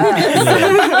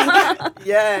 Yeah.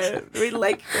 Yeah, we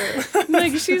like her.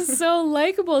 Like, she's so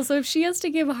likable. So if she has to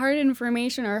give hard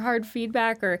information or hard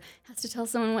feedback or has to tell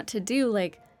someone what to do,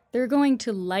 like, they're going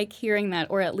to like hearing that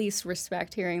or at least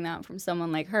respect hearing that from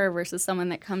someone like her versus someone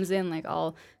that comes in like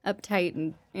all uptight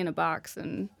and in a box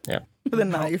and With a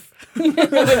knife.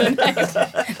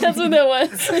 that's what that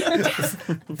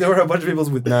was. There were a bunch of people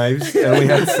with knives, and we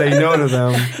had to say no to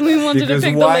them. We wanted to because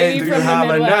pick the why lady do you from the have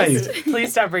a Midwest. knife?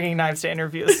 Please stop bringing knives to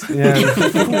interviews.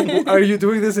 Yeah. Are you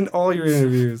doing this in all your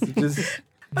interviews? Just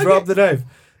drop the knife.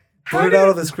 Put it out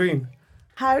of the screen.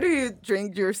 How do you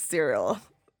drink your cereal?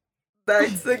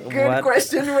 That's a good What?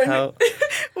 question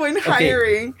when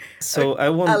hiring. So I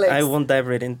Alex. won't dive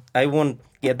right in. I won't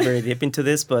get very deep into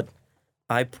this, but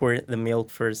I pour the milk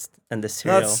first and the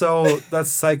cereal. That's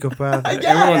psychopathic.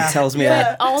 Everyone tells me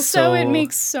that. Also, it So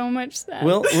makes so much sense.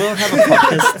 We'll have a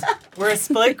podcast. We're a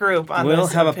split group on We'll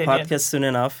this have opinion. a podcast soon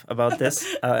enough about this.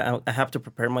 I have to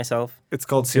prepare myself. It's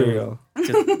called cereal.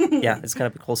 It's gonna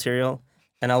be called cereal,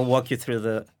 and I'll walk you through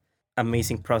the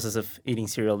amazing process of eating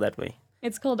cereal that way.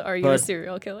 It's called Are You a But-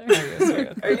 Serial Killer? Are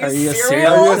Are you a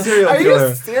cereal? Are you a serial Are you killer?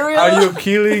 a cereal? Are you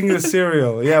killing the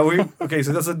cereal? Yeah, okay.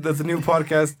 So that's a new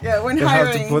podcast. Yeah, when You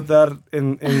have to hiring. put that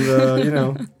in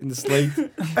the in the slate.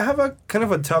 I have a kind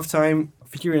of a tough time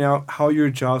figuring out how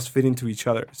your jobs fit into each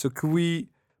other. So could we,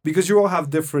 because you all have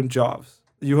different jobs,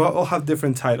 you all have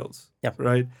different titles. Yep.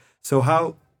 Right. So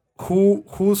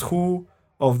who's who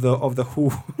of the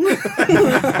who?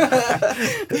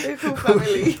 The whole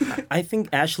family. I think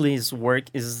Ashley's work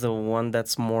is the one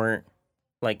that's more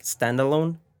like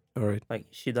standalone. All right. Like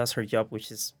she does her job,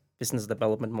 which is business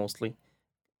development mostly,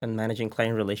 and managing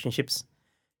client relationships.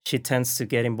 She tends to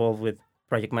get involved with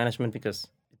project management because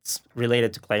it's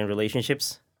related to client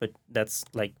relationships, but that's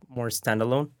like more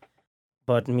standalone.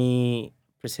 But me,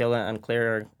 Priscila, and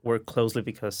Claire work closely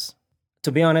because,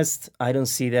 to be honest, I don't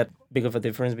see that big of a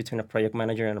difference between a project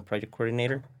manager and a project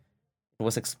coordinator. It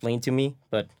was explained to me,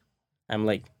 but I'm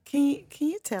like, Can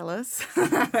you tell us?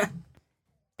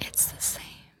 It's the same.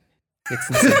 it's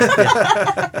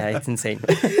insane. Yeah, it's insane.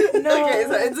 No. Okay,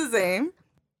 so it's the same.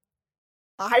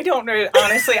 I don't know.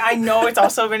 Honestly, I know it's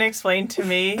also been explained to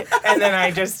me, and then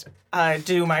I just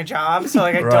do my job. So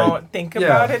like I Right. don't think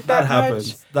about it that happens.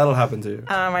 much. That'll happen to you.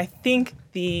 I think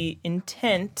the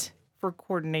intent for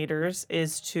coordinators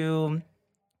is to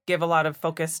give a lot of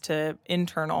focus to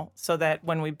internal so that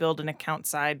when we build an account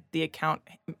side, the account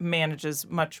manages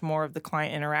much more of the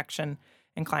client interaction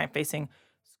and client facing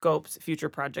scopes, future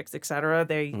projects, etc.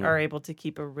 They are able to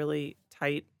keep a really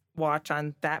tight watch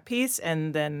on that piece.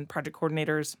 And then project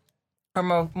coordinators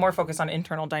are more focused on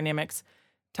internal dynamics,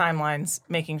 timelines,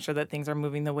 making sure that things are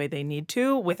moving the way they need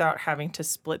to without having to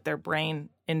split their brain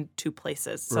in two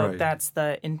places. So Right. that's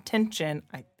the intention,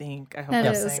 I think. I hope That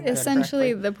I'm is saying that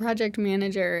essentially correctly. the project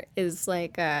manager is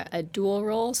like a dual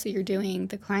role. So you're doing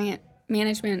the client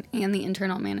management and the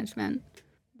internal management.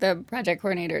 The project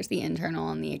coordinator is the internal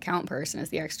and the account person is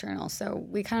the external. So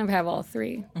we kind of have all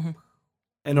three.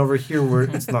 And over here,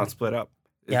 it's not split up.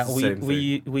 It's Yeah, the same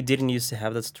thing. we didn't used to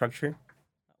have that structure.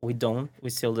 We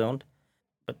still don't.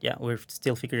 But yeah, we're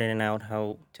still figuring out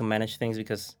how to manage things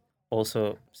because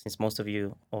also, since most of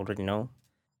you already know,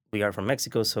 we are from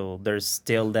Mexico, so there's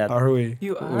still that Are we?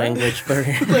 You are? language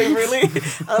barrier. Like, really?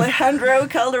 Alejandro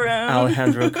Calderon.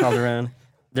 Alejandro Calderon.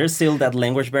 There's still that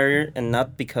language barrier, and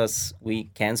not because we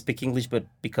can speak English, but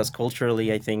because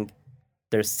culturally, I think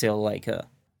there's still like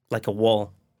a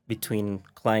wall between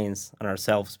clients and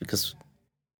ourselves because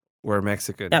We're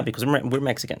Mexican. because we're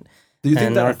Mexican. Do you think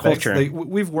and that our affects, culture. like,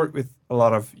 we've worked with a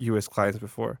lot of U.S. clients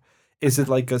before. Is it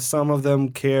like a some of them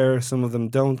care, some of them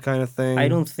don't kind of thing? I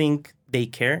don't think they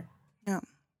care. Yeah.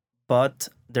 But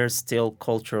there's still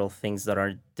cultural things that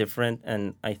are different,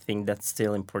 and I think that's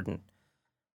still important.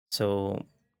 So,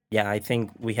 yeah, I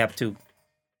think we have to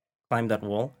climb that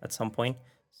wall at some point.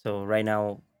 So right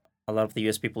now, a lot of the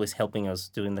US people is helping us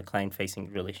doing the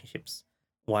client-facing relationships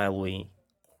while we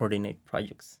coordinate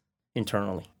projects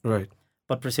internally. Right.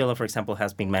 But Priscilla, for example,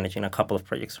 has been managing a couple of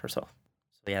projects herself.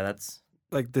 So yeah, that's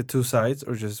Like the two sides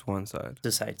or just one side?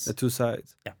 the sides. The two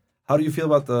sides. Yeah. How do you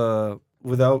feel about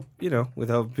without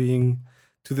being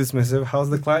too dismissive, how's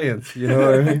the client? You know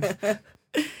what I mean?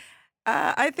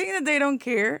 I think that they don't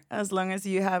care as long as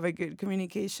you have a good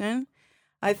communication.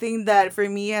 I think that for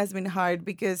me it has been hard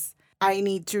because I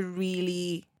need to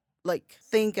really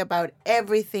think about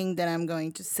everything that I'm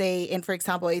going to say. And for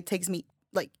example, it takes me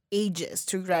ages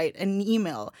to write an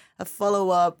email, a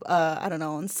follow-up, I don't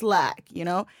know, on Slack,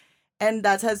 And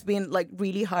that has been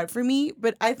really hard for me.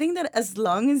 But I think that as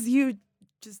long as you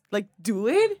just do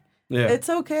it, it's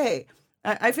okay.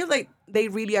 I feel like they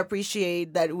really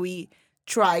appreciate that we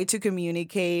try to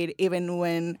communicate even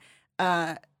when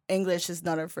English is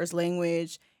not our first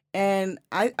language. And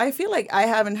I feel like I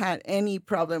haven't had any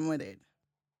problem with it.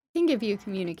 I think if you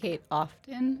communicate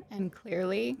often and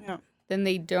clearly, then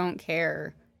they don't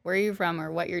care where you're from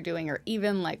or what you're doing or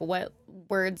even what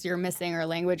words you're missing or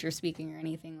language you're speaking or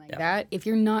anything like that. If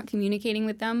you're not communicating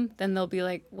with them, then they'll be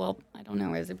like, well, I don't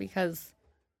know, is it because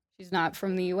she's not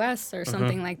from the US or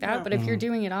something like that? But if you're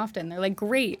doing it often, they're like,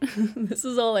 great, this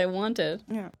is all I wanted.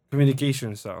 Yeah.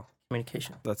 Communication, so.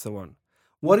 Communication. That's the one.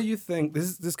 What do you think,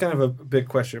 this is kind of a big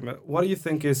question, but what do you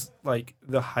think is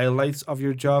the highlights of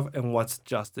your job and what's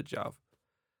just the job?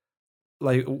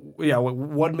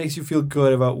 What makes you feel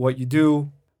good about what you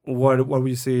do? What would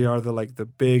you say are the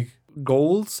big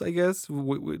goals, I guess,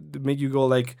 would make you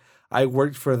go I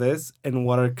worked for this, and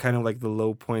what are kind of the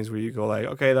low points where you go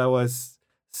okay, that was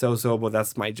so, but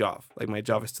that's my job. My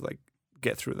job is to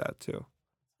get through that too.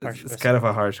 It's kind of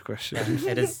a harsh question.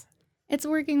 It is. It's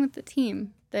working with the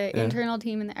team. The internal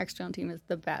team and the external team is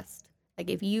the best.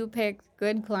 If you pick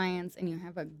good clients and you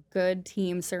have a good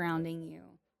team surrounding you,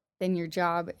 then your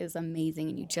job is amazing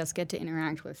and you just get to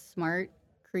interact with smart,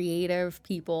 creative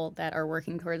people that are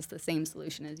working towards the same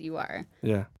solution as you are.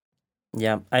 Yeah.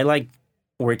 Yeah, I like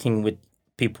working with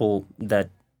people that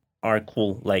are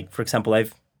cool. For example,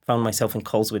 I've found myself in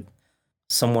calls with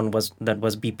someone that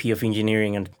was VP of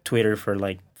engineering on Twitter for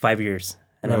 5 years.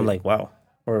 And I'm like, wow.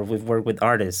 Or we've worked with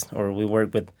artists, or we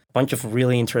work with a bunch of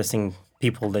really interesting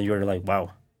people that you're like,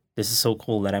 wow, this is so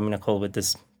cool that I'm in a call with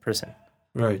this person.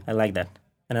 Right. I like that.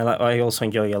 And I also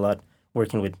enjoy a lot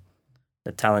working with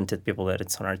the talented people that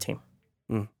it's on our team.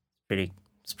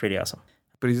 It's pretty awesome.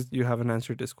 But you haven't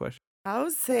answered this question. I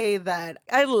would say that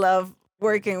I love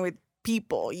working with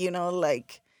people,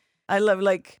 I love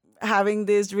having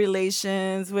these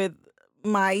relations with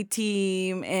my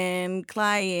team and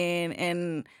client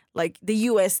and the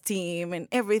US team and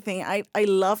everything. I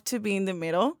love to be in the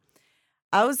middle.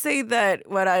 I would say that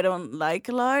what I don't like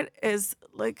a lot is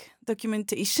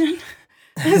documentation.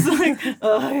 It's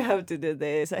oh, I have to do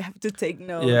this. I have to take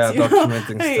notes. Yeah,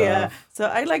 documenting stuff. Yeah. So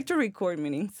I like to record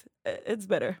meetings. It's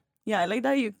better. Yeah, I like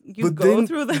that you but go then,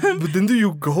 through them. But then do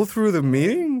you go through the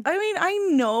meeting? I mean, I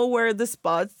know where the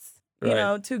spots, to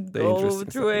The go interesting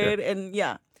through stuff, it.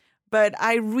 And but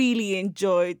I really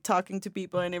enjoy talking to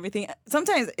people and everything.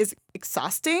 Sometimes it's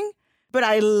exhausting, but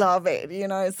I love it.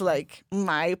 It's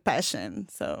my passion.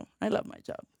 So I love my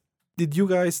job. Did you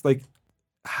guys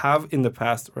have in the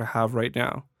past or have right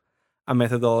now a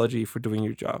methodology for doing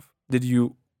your job? Did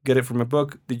you get it from a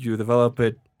book? Did you develop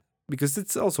it? Because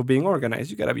it's also being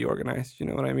organized. You gotta be organized. You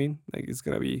know what I mean?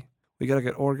 We gotta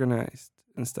get organized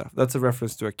and stuff. That's a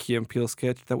reference to a Key and Peele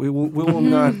sketch that we will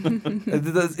not.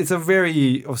 It's a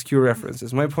very obscure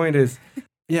reference. My point is,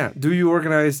 do you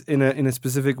organize in a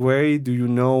specific way? Do you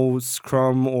know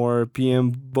Scrum or PM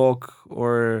book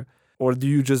or do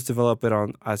you just develop it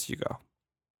on as you go?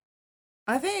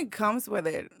 I think it comes with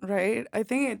it, right? I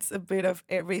think it's a bit of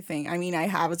everything. I mean, I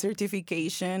have a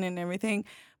certification and everything,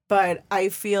 but I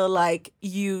feel like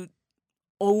you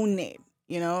own it.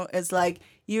 It's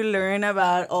you learn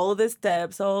about all the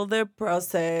steps, all the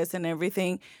process and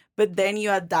everything, but then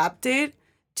you adapt it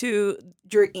to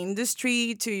your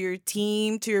industry, to your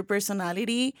team, to your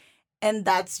personality, and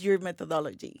that's your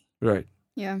methodology. Right.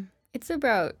 Yeah. It's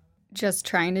about just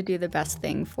trying to do the best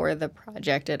thing for the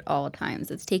project at all times.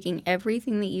 It's taking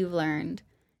everything that you've learned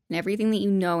and everything that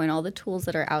you know and all the tools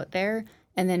that are out there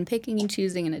and then picking and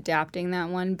choosing and adapting that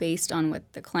one based on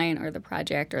what the client or the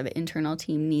project or the internal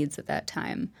team needs at that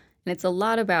time. And it's a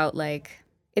lot about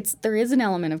there is an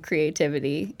element of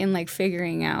creativity in like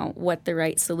figuring out what the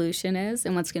right solution is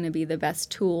and what's going to be the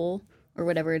best tool or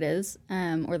whatever it is,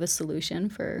 or the solution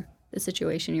for the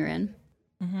situation you're in.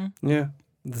 Yeah.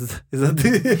 Is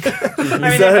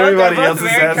that everybody else's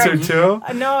answer too?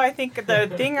 No, I think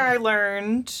the thing I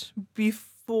learned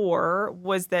before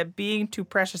was that being too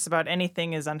precious about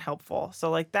anything is unhelpful. So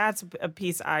like that's a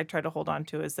piece I try to hold on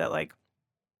to, is that like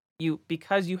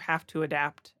because you have to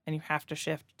adapt and you have to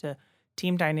shift to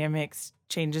team dynamics,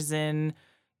 changes in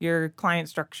your client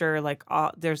structure, like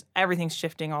there's everything's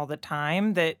shifting all the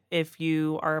time, that if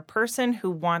you are a person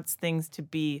who wants things to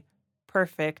be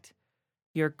perfect,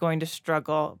 you're going to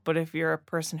struggle. But if you're a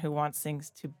person who wants things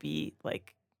to be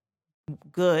like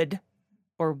good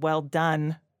or well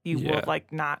done, you will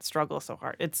like not struggle so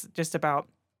hard. It's just about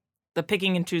the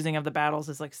picking and choosing of the battles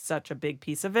is like such a big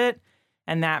piece of it.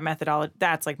 And that methodology,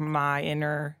 that's like my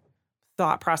inner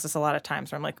thought process a lot of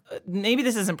times where I'm like, maybe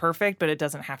this isn't perfect, but it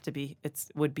doesn't have to be. It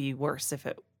would be worse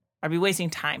I'd be wasting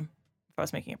time if I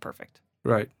was making it perfect.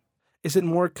 Right. Is it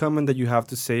more common that you have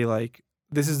to say like,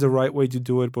 this is the right way to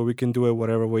do it, but we can do it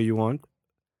whatever way you want?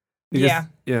 Because,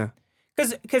 yeah.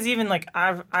 Because even like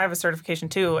I have a certification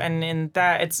too, and in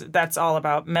that that's all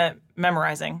about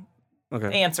memorizing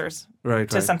answers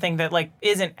to something that like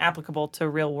isn't applicable to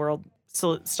real world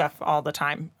stuff all the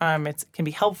time. It can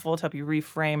be helpful to help you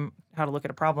reframe how to look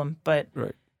at a problem, but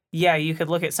yeah, you could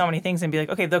look at so many things and be like,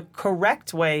 okay, the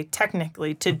correct way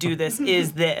technically to do this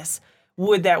is this.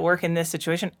 Would that work in this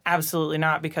situation? Absolutely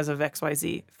not, because of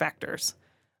XYZ factors.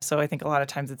 So I think a lot of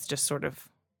times it's just sort of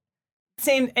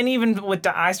same. And even with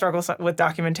I struggle with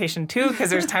documentation too, because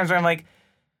there's times where I'm like,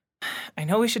 I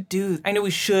know we should do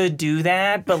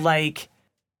that, but like,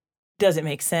 does it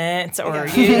make sense? Or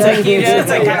it's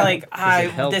like kind of like,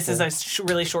 this is a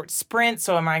really short sprint,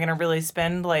 so am I going to really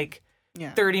spend like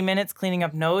 30 minutes cleaning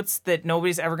up notes that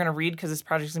nobody's ever going to read because this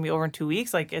project's going to be over in 2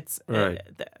 weeks? Like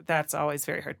that's always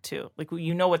very hard too. Like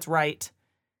you know what's right,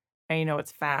 and you know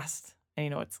it's fast, and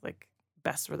you know it's like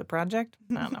best for the project.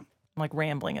 I don't know. I'm like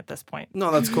rambling at this point.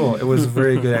 No, that's cool. It was a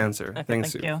very good answer.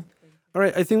 Thanks, Thank you. All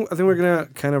right, I think we're gonna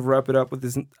kind of wrap it up with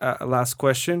this last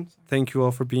question. Thank you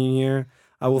all for being here.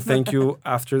 I will thank you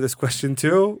after this question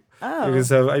too,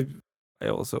 because I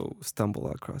also stumble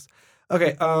across.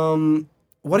 Okay,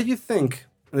 what do you think?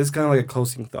 This is kind of like a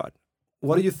closing thought.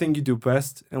 What do you think you do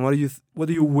best, and what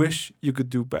do you wish you could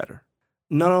do better?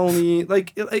 Not only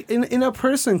like in a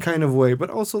person kind of way, but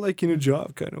also like in a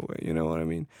job kind of way. You know what I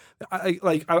mean?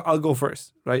 I'll go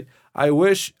first, right? I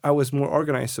wish I was more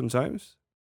organized sometimes,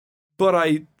 but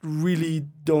I really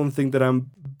don't think that I'm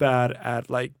bad at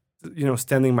like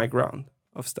standing my ground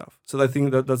of stuff. So I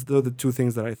think that's the two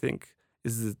things that I think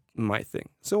is my thing.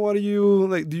 So what do you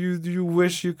like? Do you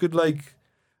wish you could like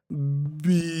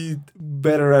be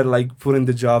better at like putting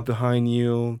the job behind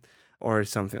you? Or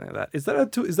something like that. Is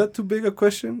that too big a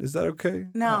question? Is that okay?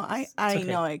 No, I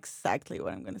know exactly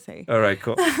what I'm gonna say. All right,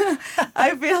 cool.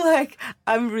 I feel like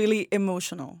I'm really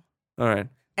emotional. All right.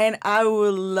 And I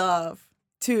would love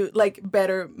to like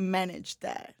better manage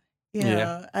that. You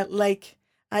know, I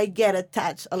get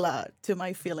attached a lot to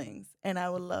my feelings, and I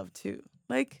would love to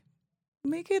like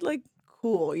make it like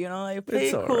cool. Like play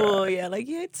it cool. Right. Yeah, like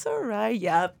it's all right.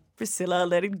 Yeah, Priscilla,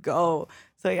 let it go.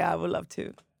 So yeah, I would love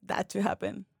that to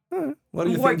happen. What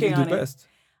do you think you do best?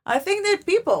 I think that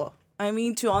people,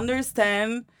 to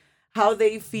understand how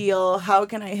they feel, how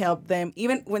can I help them,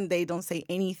 even when they don't say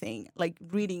anything, like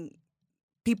reading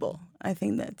people. I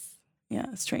think that's,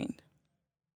 strained.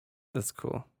 That's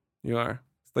cool. You are.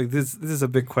 It's like this is a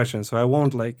big question, so I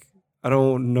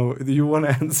don't know. Do you want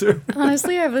to answer?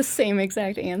 Honestly, I have the same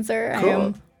exact answer. Cool. I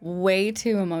am way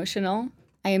too emotional.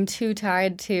 I am too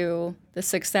tied to the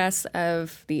success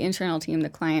of the internal team, the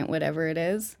client, whatever it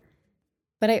is.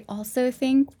 But I also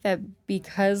think that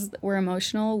because we're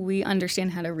emotional, we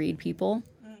understand how to read people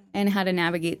and how to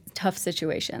navigate tough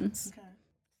situations.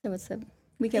 Okay. So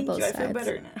we get both sides. I feel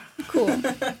better now. Cool.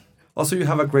 Also, you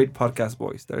have a great podcast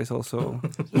voice. That is also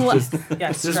just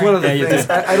one of the things.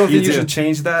 I don't think you should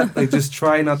change that. Like, just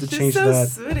try not to change that.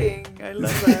 It's so soothing. I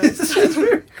love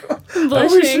that. Blushing. I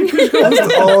wish you could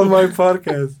host all my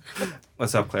podcasts.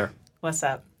 What's up, Claire? What's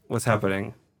up? What's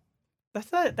happening?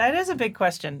 That is a big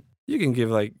question. You can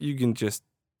just,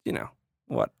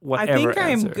 whatever I think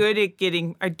answer.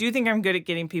 I do think I'm good at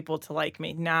getting people to like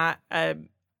me. Not,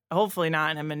 hopefully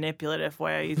not in a manipulative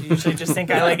way. I usually just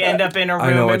think I like end up in a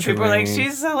room and people are like,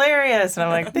 she's hilarious. And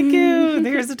I'm like, thank you.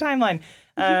 Here's the timeline.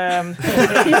 But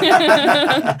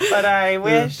I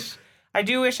wish, I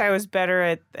do wish I was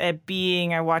better at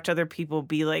being, I watch other people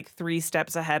be like 3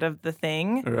 steps ahead of the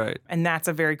thing. Right. And that's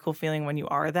a very cool feeling when you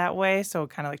are that way. So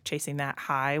kind of like chasing that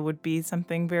high would be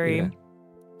something very,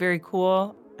 very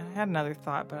cool. I had another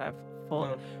thought, but I've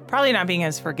probably not being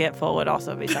as forgetful would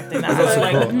also be something that I would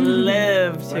like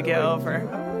live to get over.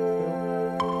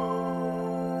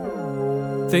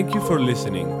 Thank you for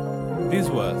listening. This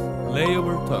was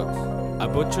Layover Talks, a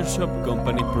Butcher Shop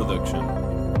Company production.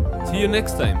 See you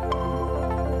next time.